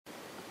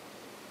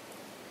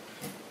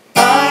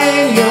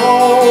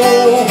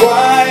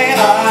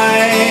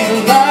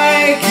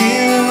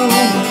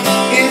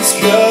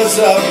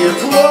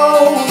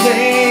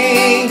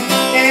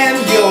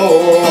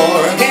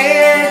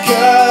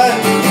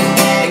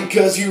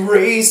'cause you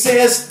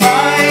racist.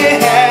 I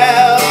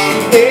have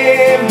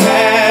a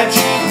match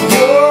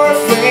your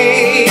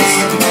face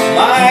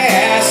by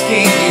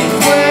asking you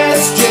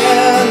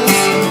questions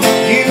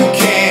you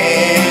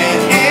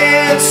can't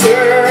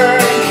answer.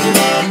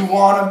 You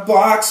wanna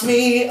box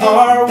me?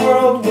 Our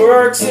world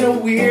works in a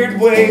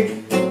weird way.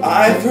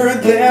 I've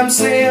heard them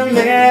say a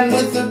man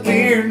with a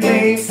beard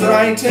may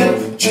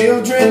frighten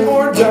children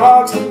or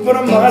dogs, but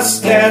a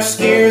mustache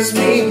scares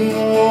me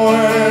more.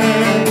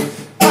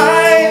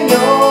 I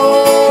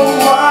know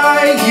why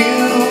you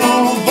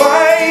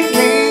bite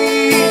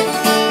me.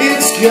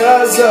 It's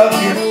 'cause of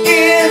your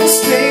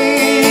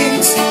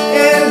instincts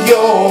and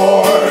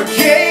your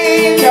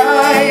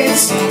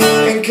canines.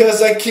 And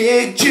 'cause I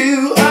kicked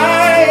you,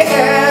 I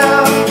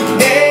have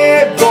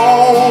a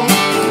bone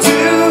to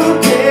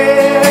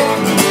pick.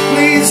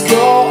 Please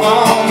go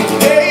on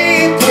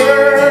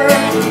paper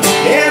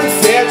and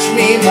fetch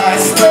me my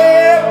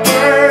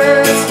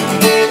slippers.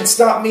 And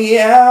stop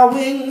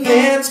meowing.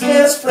 Man's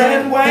best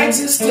friend wags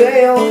his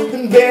tail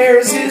and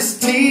bares his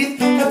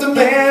teeth at the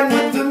man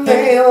with the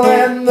mail.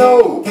 And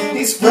though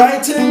he's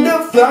frightened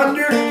of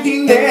thunder, he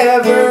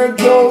never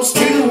goes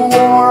to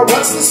war.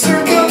 What's the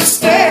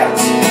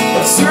circumstance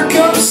of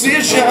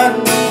circumcision?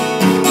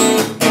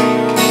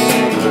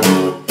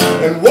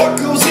 And what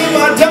goes in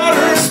my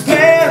daughter's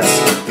pants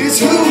is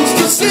whose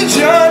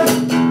decision?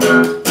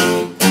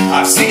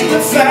 I've seen the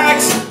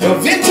facts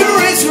of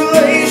interrace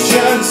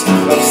relations,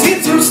 of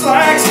see-through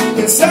slacks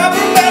and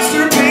cyber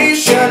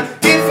masturbation.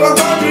 If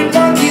 100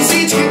 monkeys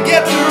each could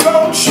get their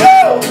own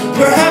show,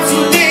 perhaps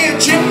one day a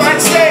Jim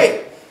might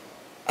say,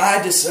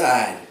 I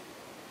decide.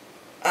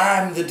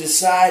 I'm the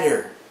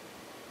decider.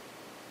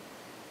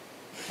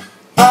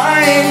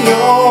 I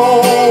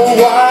know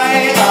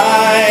why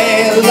I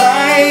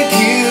like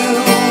you.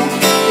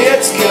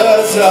 It's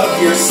 'cause of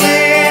your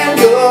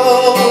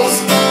sandals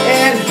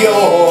and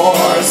your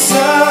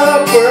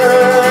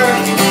supper.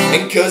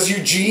 And 'cause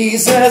you're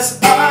Jesus,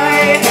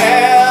 I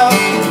have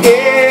a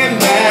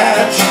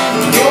match.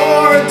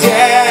 Your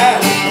dad,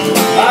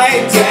 my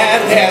dad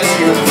has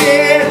your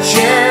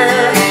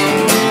picture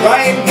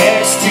right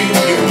next to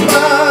your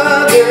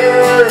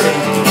mother.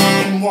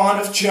 And one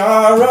of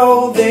Charo,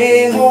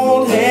 they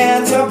hold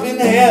hands up in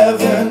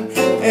heaven,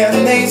 and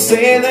they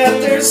say that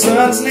their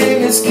son's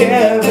name is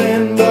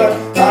Kevin. But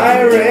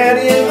I read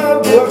in a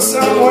book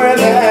somewhere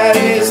that